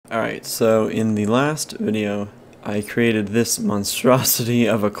Alright, so in the last video, I created this monstrosity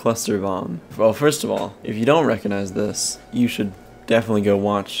of a cluster bomb. Well, first of all, if you don't recognize this, you should definitely go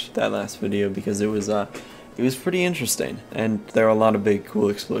watch that last video because it was pretty interesting, and there are a lot of big, cool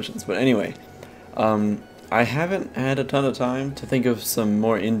explosions. But anyway, I haven't had a ton of time to think of some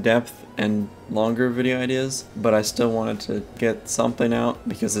more in-depth and longer video ideas, but I still wanted to get something out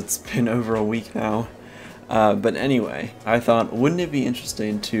because it's been over a week now. But anyway, I thought, wouldn't it be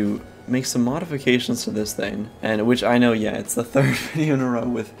interesting to make some modifications to this thing, and which I know, yeah, it's the third video in a row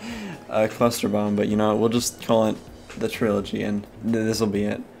with cluster bomb, but you know, we'll just call it the trilogy, and this will be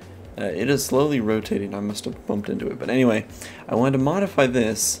it. It is slowly rotating. I must have bumped into it, but anyway, I wanted to modify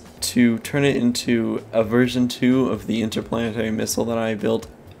this to turn it into a version 2 of the interplanetary missile that I built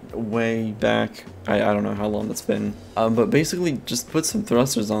way back. I don't know how long it's been, but basically just put some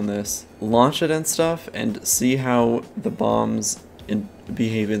thrusters on this, launch it and stuff, and see how the bombs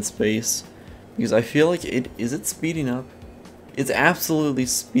behave in space, because I feel like is it speeding up? It's absolutely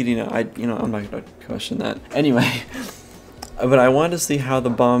speeding up. I'm not gonna question that anyway. But I wanted to see how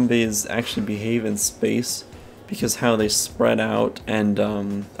the bomb bays actually behave in space, because how they spread out and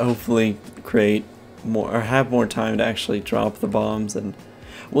hopefully create more, or have more time to actually drop the bombs, and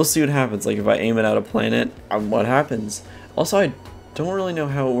we'll see what happens. Like if I aim it at a planet, what happens? Also, I don't really know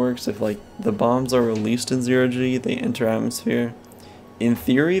how it works if like the bombs are released in 0G, they enter atmosphere. In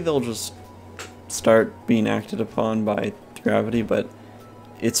theory, they'll just start being acted upon by gravity, but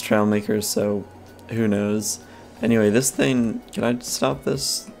it's Trailmakers, so who knows. Anyway, this thing, can I stop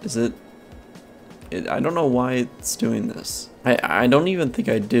this? Is it I don't know why it's doing this. I don't even think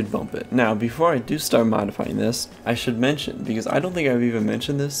I did bump it. Now, before I do start modifying this, I should mention, because I don't think I've even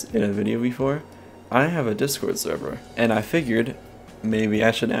mentioned this in a video before, I have a Discord server, and I figured maybe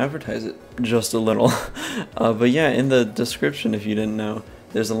I should advertise it just a little. But yeah, in the description, if you didn't know,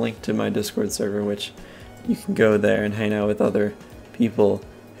 there's a link to my Discord server, which you can go there and hang out with other people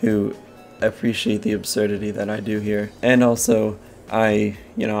who appreciate the absurdity that I do here. And also,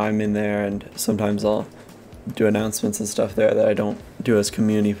 I'm in there, and sometimes I'll do announcements and stuff there that I don't do as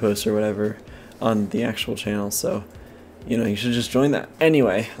community posts or whatever on the actual channel, so you should just join that.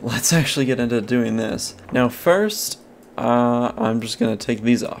 Anyway, let's actually get into doing this. Now first, I'm just gonna take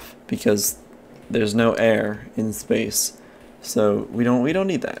these off because there's no air in space, so we don't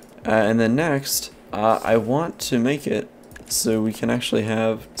need that. And then next, I want to make it so we can actually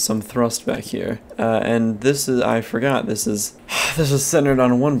have some thrust back here. And this is, I forgot, this is centered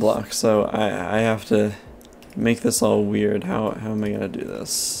on one block, so I have to make this all weird. How am I gonna do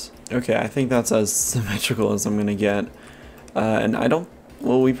this? Okay, I think that's as symmetrical as I'm gonna get. And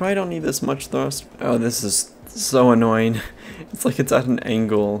we probably don't need this much thrust. Oh, this is so annoying. It's like it's at an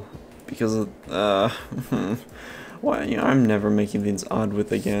angle because of, why, I'm never making things odd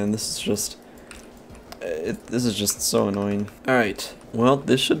width again. This is just so annoying. Alright, well,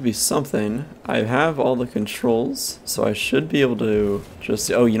 this should be something. I have all the controls, so I should be able to just,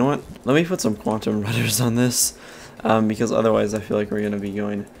 oh, you know what? Let me put some quantum rudders on this, because otherwise I feel like we're going to be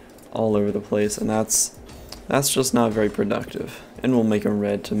going all over the place, and that's just not very productive. And we'll make them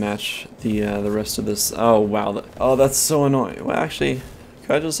red to match the rest of this. Oh, wow. Oh, that's so annoying. Well, actually,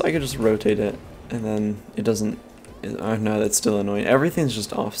 I could just rotate it, and then it doesn't, oh no, that's still annoying. Everything's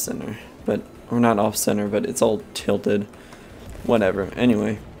just off-center, or not off-center, but it's all tilted. Whatever.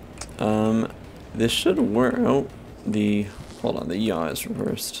 Anyway, this should work. Oh, hold on, the yaw is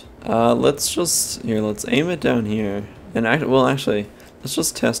reversed. Let's aim it down here. And actually, let's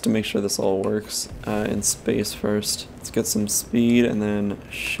just test to make sure this all works in space first. Let's get some speed and then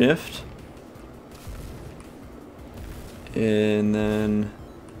shift. And then,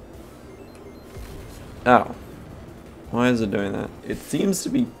 ow. Why is it doing that? It seems to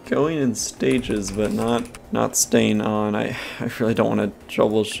be going in stages, but not staying on. I really don't want to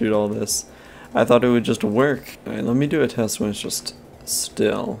troubleshoot all this. I thought it would just work. Alright, let me do a test when it's just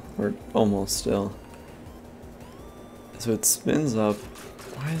still, or almost still. So it spins up.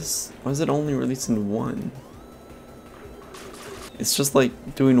 Why is it only releasing one? It's just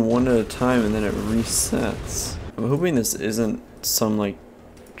like doing one at a time and then it resets. I'm hoping this isn't some like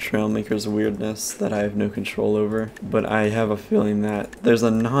Trailmakers weirdness that I have no control over, but I have a feeling that there's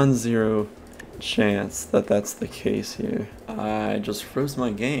a non-zero chance that that's the case here. I just froze my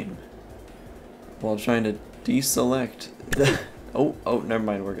game while trying to deselect. oh, never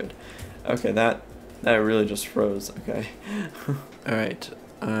mind, we're good. Okay, that really just froze. Okay. Alright,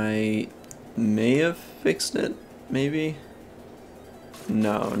 I may have fixed it, maybe?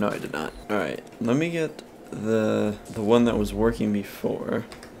 No, I did not. Alright, let me get the one that was working before.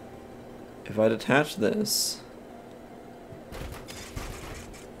 If I detach this,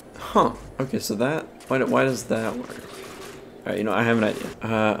 Huh. Okay, so that, why does that work? Alright, you know, I have an idea.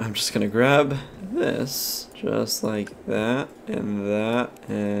 I'm just gonna grab this, just like that, and that,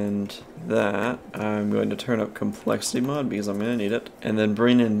 and that. I'm going to turn up complexity mode because I'm gonna need it. And then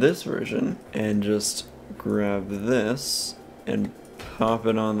bring in this version, and just grab this, and pop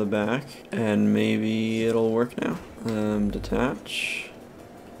it on the back, and maybe it'll work now. Detach.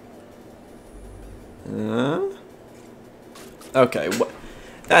 Okay, what?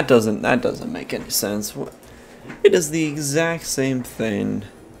 That doesn't make any sense. It is the exact same thing.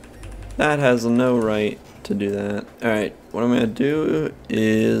 That has no right to do that. Alright, what I'm gonna do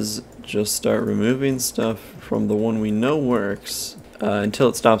is just start removing stuff from the one we know works until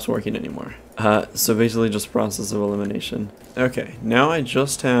it stops working anymore. So basically just process of elimination. Okay, now I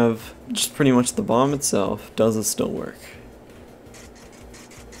just have pretty much the bomb itself. Does it still work?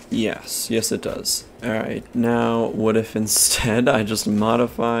 Yes, yes it does. Alright, now what if instead I just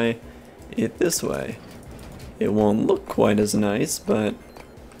modify it this way? It won't look quite as nice, but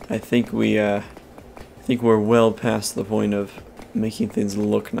I think we're well past the point of making things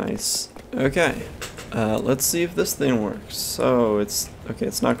look nice. Okay, let's see if this thing works. So it's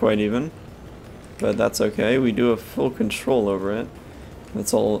not quite even, but that's okay. We do have full control over it.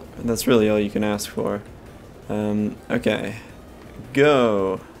 That's really all you can ask for. Okay,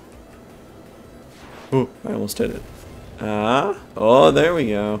 go. Ooh, I almost hit it. Oh, there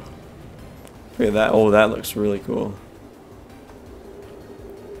we go. Look at that. Oh, that looks really cool.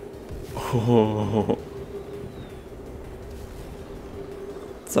 Oh.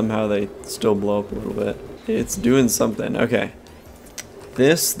 Somehow they still blow up a little bit. It's doing something. Okay.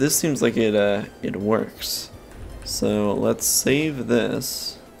 This seems like it works. So let's save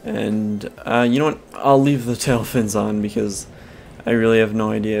this. And you know what? I'll leave the tail fins on because I really have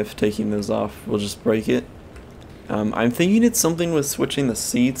no idea if taking those off will just break it. I'm thinking it's something with switching the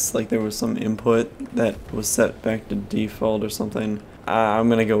seats, like there was some input that was set back to default or something. I'm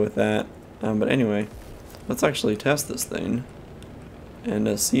gonna go with that. But anyway, let's actually test this thing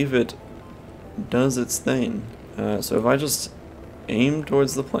and see if it does its thing. So if I just aim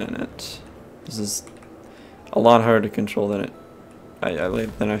towards the planet, this is a lot harder to control than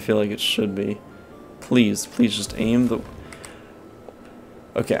I feel like it should be. Please just aim the.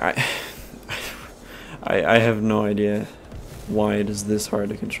 Okay, I have no idea why it is this hard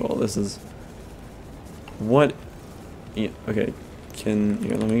to control. This is what. Yeah, okay, here,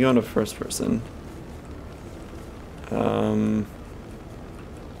 let me go into first person.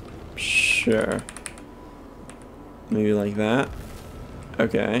 Sure. Maybe like that.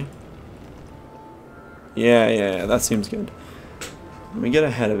 Okay. Yeah, that seems good. Let me get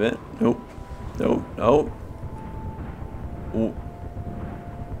ahead of it. Nope. Ooh.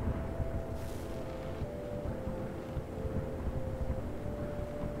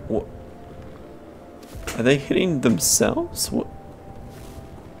 What? Are they hitting themselves? What?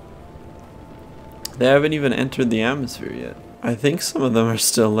 They haven't even entered the atmosphere yet. I think some of them are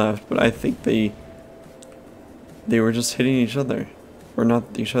still left, but I think they were just hitting each other. Or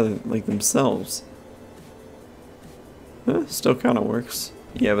not each other, like themselves. Still kind of works.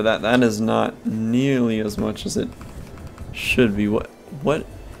 Yeah, but that is not nearly as much as it should be. What?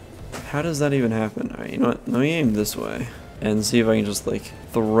 How does that even happen? Alright, you know what? Let me aim this way and see if I can just like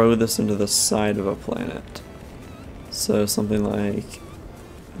throw this into the side of a planet. So something like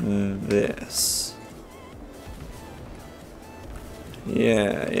this.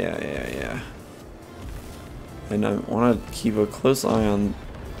 Yeah. And I want to keep a close eye on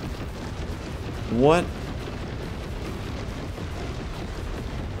what.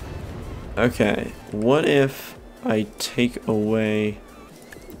 Okay, what if I take away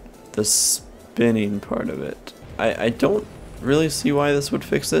the spinning part of it? I don't really see why this would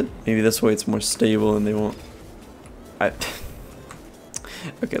fix it. Maybe this way it's more stable and they won't.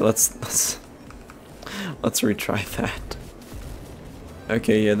 Okay, let's retry that.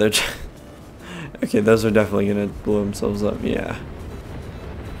 Okay, yeah, they're. Okay, those are definitely gonna blow themselves up. Yeah.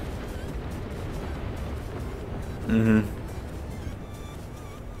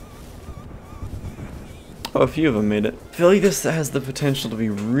 Oh, a few of them made it. I feel like this has the potential to be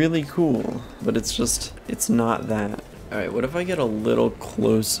really cool, but it's not that. Alright, what if I get a little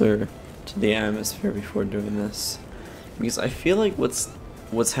closer to the atmosphere before doing this? Because I feel like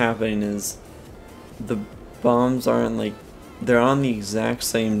what's happening is the bombs aren't like, they're on the exact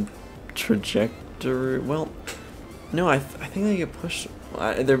same trajectory. Well, no, I think they get pushed.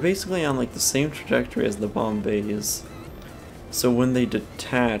 They're basically on like the same trajectory as the bomb bays. So when they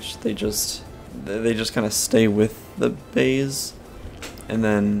detach, they just kind of stay with the bays and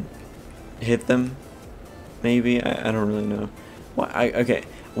then hit them. Maybe I don't really know. Okay,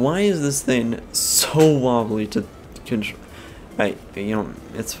 Why is this thing so wobbly to control? You know,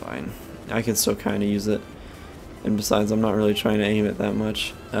 it's fine. I can still kind of use it. And besides, I'm not really trying to aim it that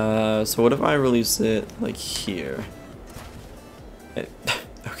much. So what if I release it like here?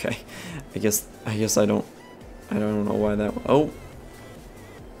 Okay. I guess I don't know why that. Oh,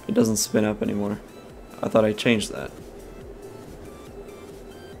 it doesn't spin up anymore. I thought I changed that.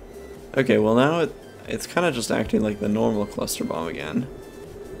 Okay, well now it's kind of just acting like the normal cluster bomb again.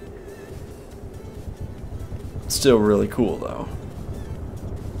 Still really cool though.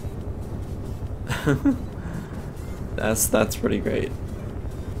 That's pretty great.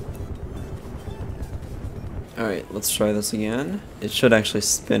 Alright, let's try this again. It should actually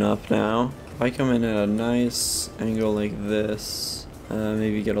spin up now. If I come in at a nice angle like this,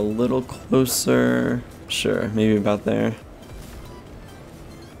 maybe get a little closer. Sure, maybe about there.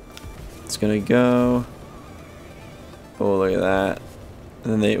 It's gonna go. Oh, look at that.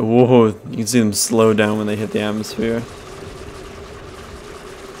 And then they, whoa, you can see them slow down when they hit the atmosphere.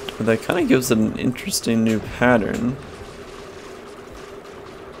 But that kind of gives it an interesting new pattern.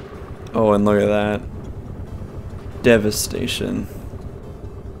 Oh, and look at that. Devastation.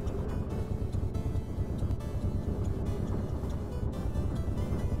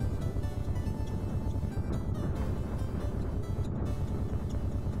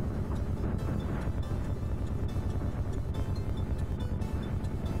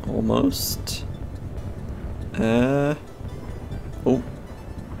 Almost. Oh.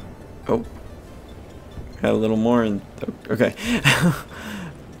 Oh. Got a little more and okay.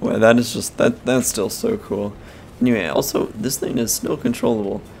 Well, that is just that's still so cool. Anyway, also this thing is still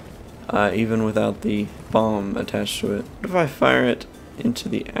controllable, even without the bomb attached to it. What if I fire it into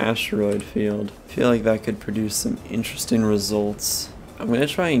the asteroid field? I feel like that could produce some interesting results. I'm gonna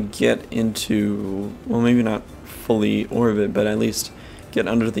try and get into, well, maybe not fully orbit, but at least get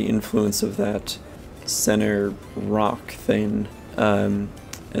under the influence of that center rock thing, and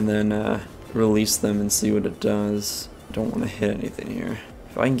then release them and see what it does. Don't want to hit anything here.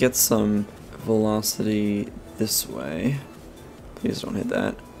 If I can get some velocity this way, please don't hit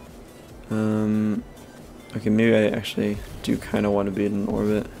that. Okay, maybe I actually do kind of want to be in an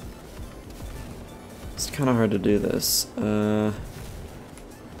orbit. It's kind of hard to do this. Oh,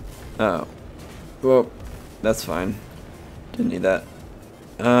 well, that's fine. Didn't need that.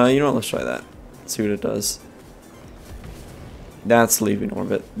 You know what, let's try that. See what it does. That's leaving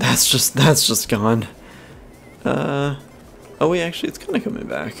orbit. That's just gone. Oh wait, actually it's kinda coming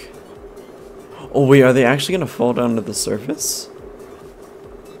back. Oh wait, are they actually gonna fall down to the surface?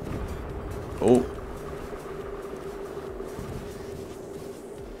 Oh.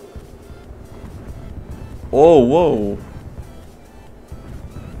 Oh, whoa.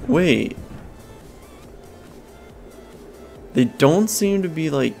 Wait. They don't seem to be,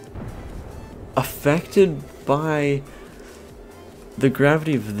 like, affected by the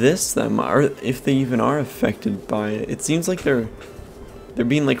gravity of this, them, or if they even are affected by it. It seems like they're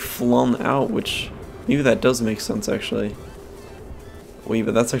being, like, flung out, which maybe that does make sense, actually. Wait,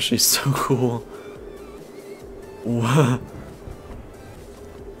 but that's actually so cool. What?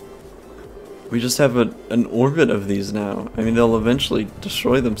 We just have an orbit of these now. I mean, they'll eventually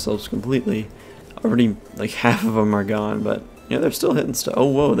destroy themselves completely. Already, like, half of them are gone, but yeah, they're still hitting stuff. Oh,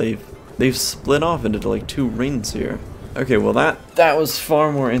 whoa, they've split off into like 2 rings here. Okay, well that was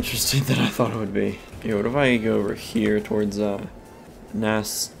far more interesting than I thought it would be. Okay, what if I go over here towards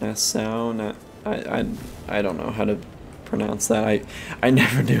Nassau? I don't know how to pronounce that. I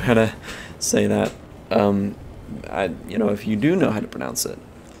never knew how to say that. You know, if you do know how to pronounce it,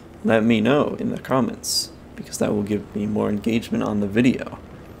 let me know in the comments, because that will give me more engagement on the video.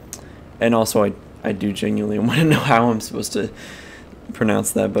 And also, I do genuinely want to know how I'm supposed to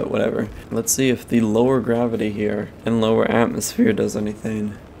pronounce that, but whatever. Let's see if the lower gravity here and lower atmosphere does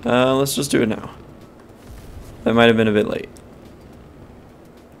anything. Let's just do it now. That might have been a bit late.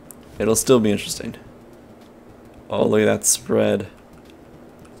 It'll still be interesting. Oh, look at that spread.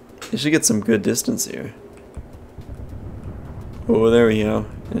 You should get some good distance here. Oh, there we go.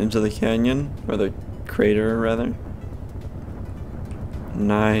 And into the canyon, or the crater, rather.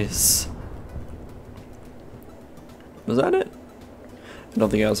 Nice. Was that it? I don't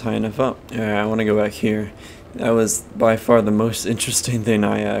think I was high enough up. Alright, I want to go back here. That was by far the most interesting thing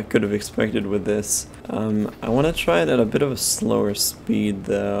I could have expected with this. I want to try it at a bit of a slower speed,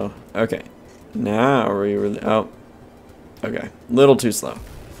 though. Okay. Now we really... Oh. Okay. Little too slow.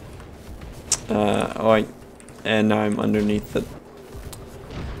 And now I'm underneath the...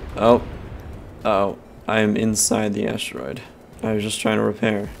 Oh. Oh. I am inside the asteroid. I was just trying to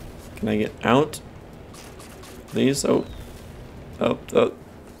repair. Can I get out? Please? Oh. Oh. Oh.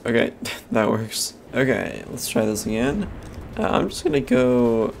 Okay, that works. Okay, let's try this again. I'm just gonna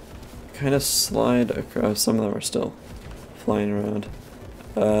go kind of slide across. Some of them are still flying around.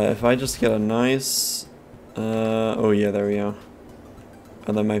 If I just get a nice... oh yeah, there we go.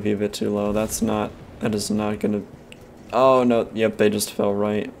 Oh, that might be a bit too low. That is not gonna... Oh no, yep, they just fell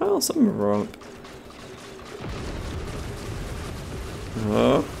right. Well, some of them were up.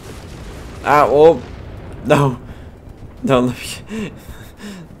 Oh. Ah, oh! No! Don't let me...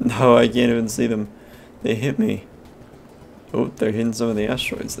 No, I can't even see them. They hit me. Oh, they're hitting some of the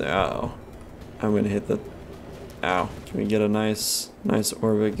asteroids there. Uh-oh. I'm gonna hit the... Ow. Can we get a nice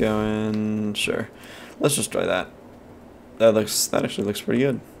orbit going? Sure. Let's just try that. That actually looks pretty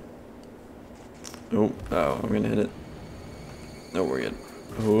good. Oh, I'm gonna hit it. No, we're good.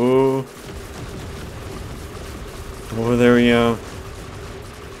 Oh. Oh, there we go.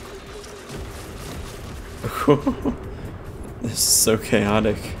 This is so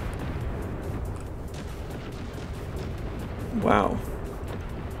chaotic. Wow.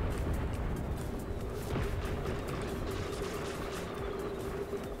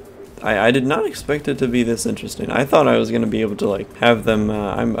 I did not expect it to be this interesting. I thought I was going to be able to like have them,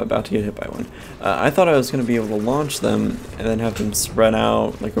 I'm about to get hit by one. I thought I was going to be able to launch them and then have them spread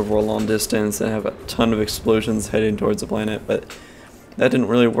out like over a long distance and have a ton of explosions heading towards the planet, but that didn't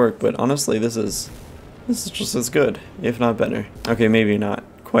really work. But honestly, this is just as good, if not better. Okay, maybe not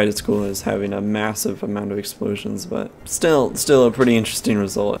quite as cool as having a massive amount of explosions, but still a pretty interesting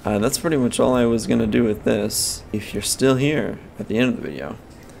result. That's pretty much all I was going to do with this. If you're still here at the end of the video,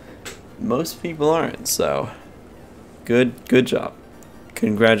 most people aren't, so good job.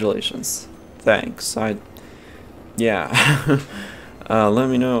 Congratulations. Thanks. Yeah. Let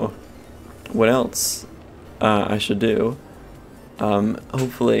me know what else I should do.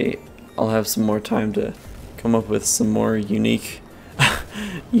 Hopefully I'll have some more time to come up with some more unique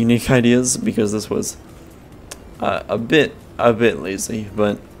ideas, because this was a bit lazy,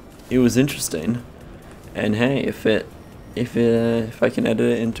 but it was interesting. And hey, if I can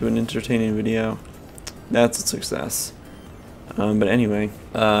edit it into an entertaining video, that's a success. But anyway,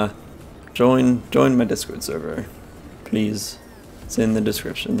 join my Discord server, please. It's in the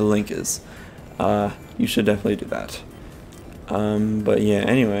description. The link is. You should definitely do that. But yeah,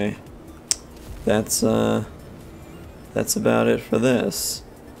 anyway, that's about it for this.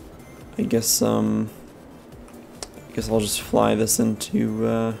 I guess I'll just fly this into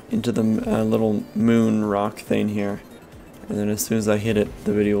the little moon rock thing here. And then as soon as I hit it,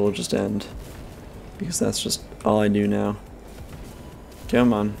 the video will just end. Because that's just all I do now.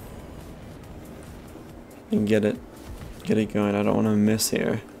 Come on. And get it going. I don't want to miss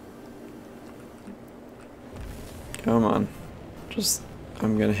here. Come on.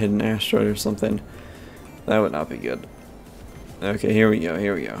 I'm gonna hit an asteroid or something. That would not be good. Okay, here we go.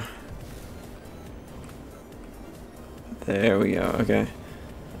 There we go, okay.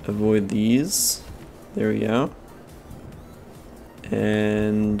 Avoid these. There we go.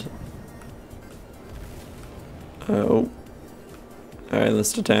 And oh, alright,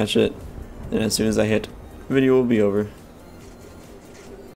 let's detach it, and as soon as I hit, the video will be over.